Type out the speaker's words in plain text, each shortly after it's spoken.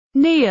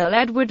Neil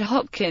Edward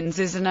Hopkins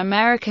is an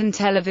American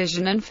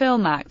television and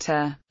film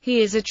actor. He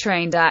is a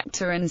trained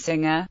actor and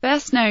singer,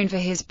 best known for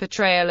his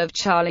portrayal of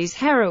Charlie's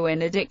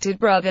heroin-addicted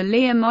brother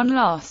Liam on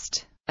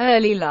Lost.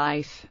 Early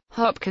life.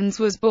 Hopkins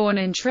was born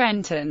in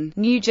Trenton,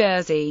 New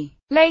Jersey.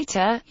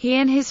 Later, he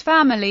and his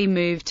family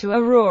moved to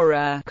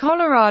Aurora,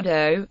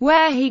 Colorado,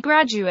 where he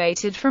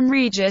graduated from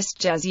Regis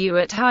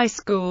Jesuit High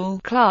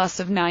School, class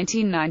of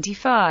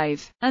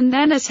 1995, and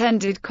then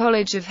attended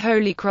College of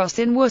Holy Cross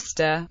in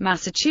Worcester,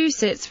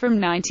 Massachusetts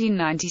from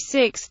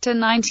 1996 to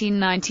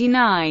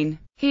 1999.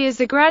 He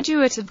is a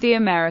graduate of the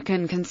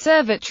American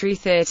Conservatory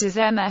Theater's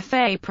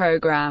MFA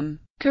program.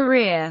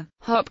 Career.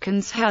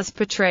 Hopkins has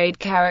portrayed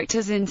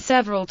characters in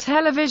several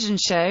television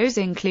shows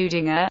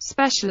including a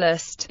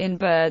specialist in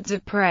Birds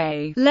of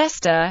Prey,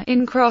 Lester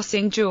in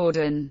Crossing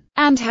Jordan,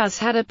 and has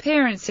had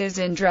appearances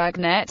in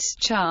Dragnet,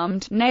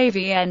 Charmed,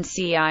 Navy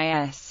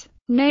NCIS,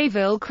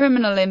 Naval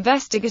Criminal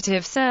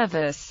Investigative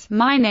Service,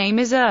 My Name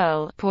is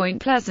Earl,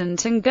 Point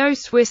Pleasant and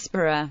Ghost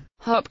Whisperer.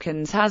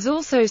 Hopkins has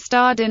also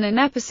starred in an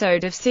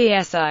episode of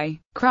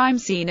CSI: Crime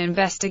Scene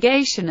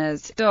Investigation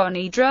as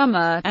Donnie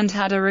Drummer, and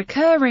had a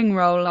recurring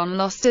role on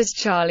Lost as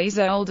Charlie's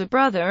older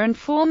brother and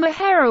former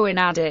heroin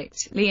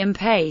addict, Liam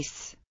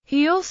Pace.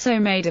 He also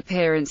made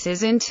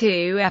appearances in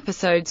 2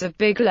 episodes of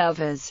Big Love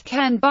as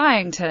Ken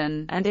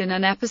Byington, and in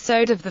an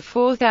episode of The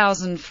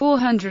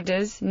 4400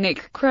 as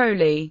Nick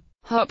Crowley.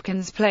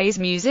 Hopkins plays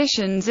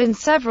musicians in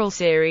several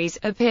series,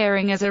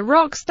 appearing as a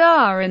rock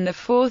star in The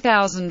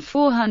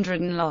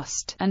 4400 and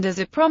Lost, and as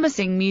a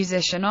promising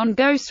musician on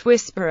Ghost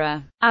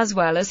Whisperer, as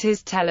well as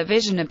his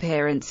television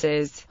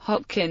appearances.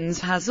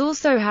 Hopkins has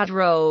also had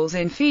roles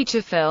in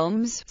feature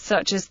films,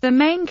 such as the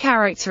main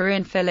character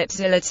in Philip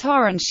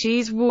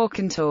Zolotorensch's Walk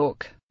and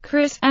Talk,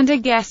 Chris, and a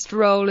guest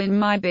role in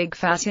My Big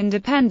Fat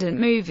Independent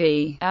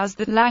Movie, as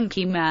the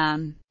Lanky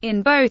Man.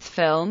 In both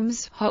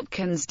films,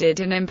 Hopkins did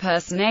an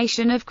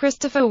impersonation of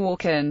Christopher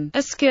Walken,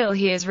 a skill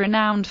he is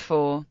renowned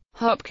for.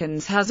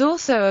 Hopkins has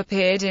also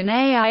appeared in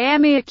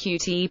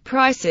AIME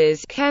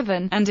Price's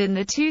Kevin, and in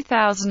the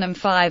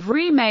 2005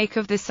 remake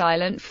of the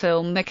silent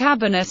film The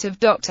Cabinet of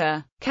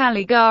Dr.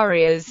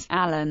 Caligari as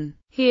Alan.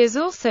 He is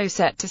also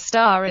set to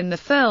star in the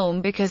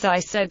film Because I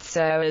Said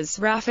So as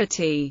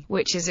Rafferty,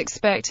 which is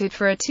expected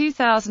for a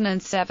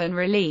 2007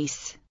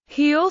 release.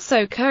 He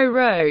also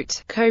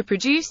co-wrote,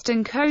 co-produced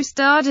and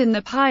co-starred in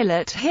the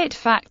pilot Hit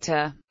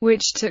Factor,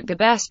 which took the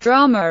Best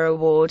Drama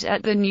Award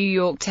at the New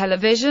York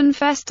Television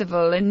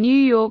Festival in New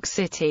York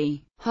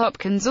City.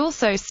 Hopkins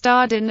also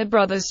starred in the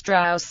Brothers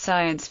Strauss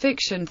science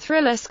fiction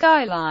thriller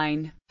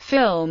Skyline,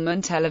 film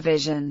and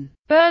television.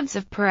 Birds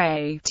of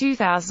Prey,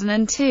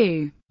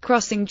 2002.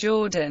 Crossing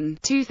Jordan,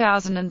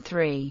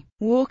 2003.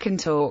 Walk and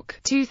Talk,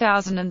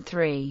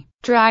 2003.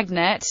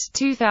 Dragnet,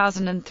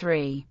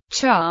 2003.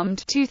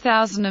 Charmed,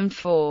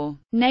 2004.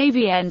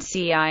 Navy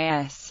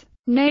NCIS,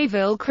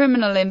 Naval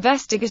Criminal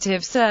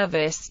Investigative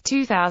Service,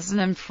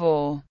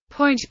 2004.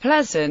 Point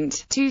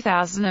Pleasant,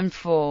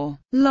 2004.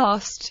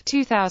 Lost,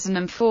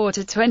 2004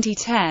 to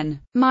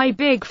 2010. My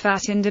Big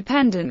Fat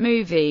Independent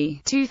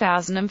Movie,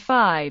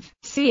 2005.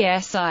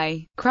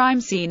 CSI: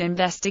 Crime Scene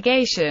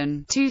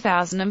Investigation,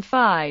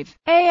 2005.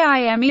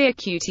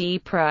 AIME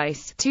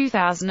Price,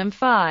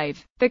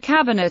 2005. The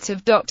Cabinet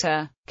of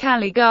Dr.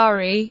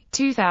 Caligari,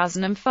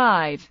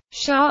 2005.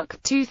 Shark,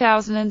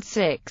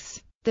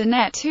 2006. The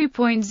Net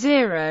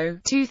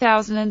 2.0,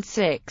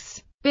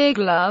 2006. Big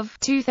Love,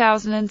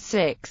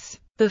 2006.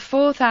 The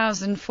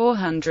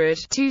 4400,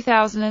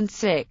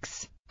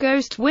 2006.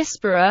 Ghost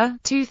Whisperer,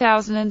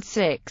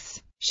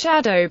 2006.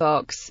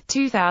 Shadowbox,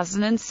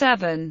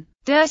 2007.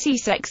 Dirty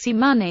Sexy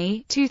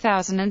Money,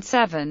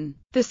 2007.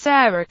 The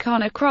Sarah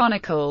Connor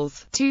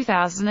Chronicles,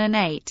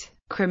 2008.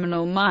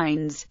 Criminal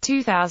Minds,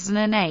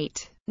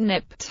 2008.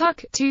 Nip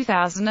Tuck,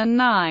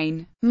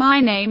 2009. My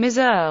Name is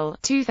Earl,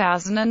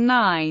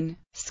 2009.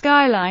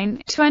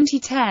 Skyline,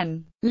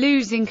 2010.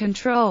 Losing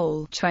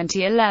Control,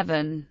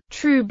 2011.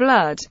 True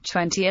Blood,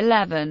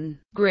 2011.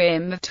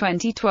 Grimm of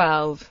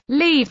 2012.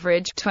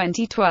 Leverage,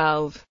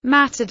 2012.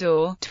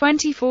 Matador,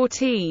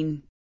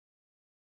 2014.